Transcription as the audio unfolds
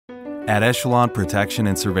At Echelon Protection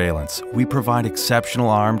and Surveillance, we provide exceptional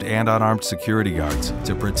armed and unarmed security guards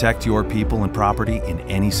to protect your people and property in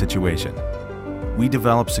any situation. We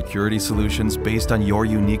develop security solutions based on your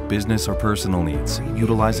unique business or personal needs,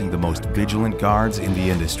 utilizing the most vigilant guards in the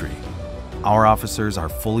industry. Our officers are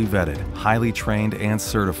fully vetted, highly trained, and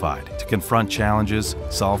certified to confront challenges,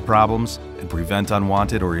 solve problems, and prevent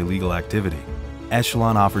unwanted or illegal activity.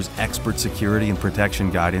 Echelon offers expert security and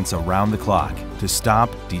protection guidance around the clock to stop,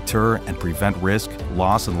 deter, and prevent risk,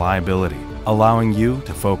 loss, and liability, allowing you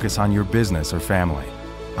to focus on your business or family.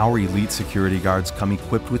 Our elite security guards come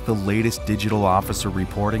equipped with the latest digital officer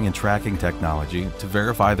reporting and tracking technology to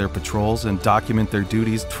verify their patrols and document their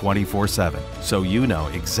duties 24/7, so you know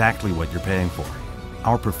exactly what you're paying for.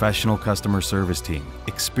 Our professional customer service team,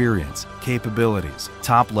 experience, capabilities,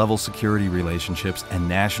 top-level security relationships, and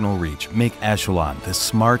national reach make Echelon the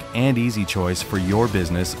smart and easy choice for your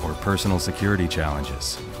business or personal security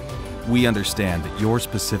challenges. We understand that your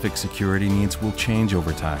specific security needs will change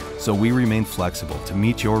over time, so we remain flexible to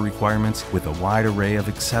meet your requirements with a wide array of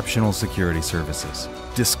exceptional security services.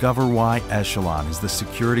 Discover why Echelon is the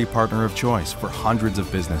security partner of choice for hundreds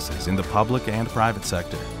of businesses in the public and private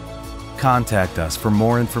sector. Contact us for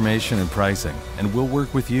more information and pricing, and we'll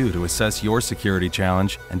work with you to assess your security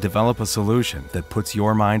challenge and develop a solution that puts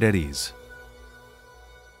your mind at ease.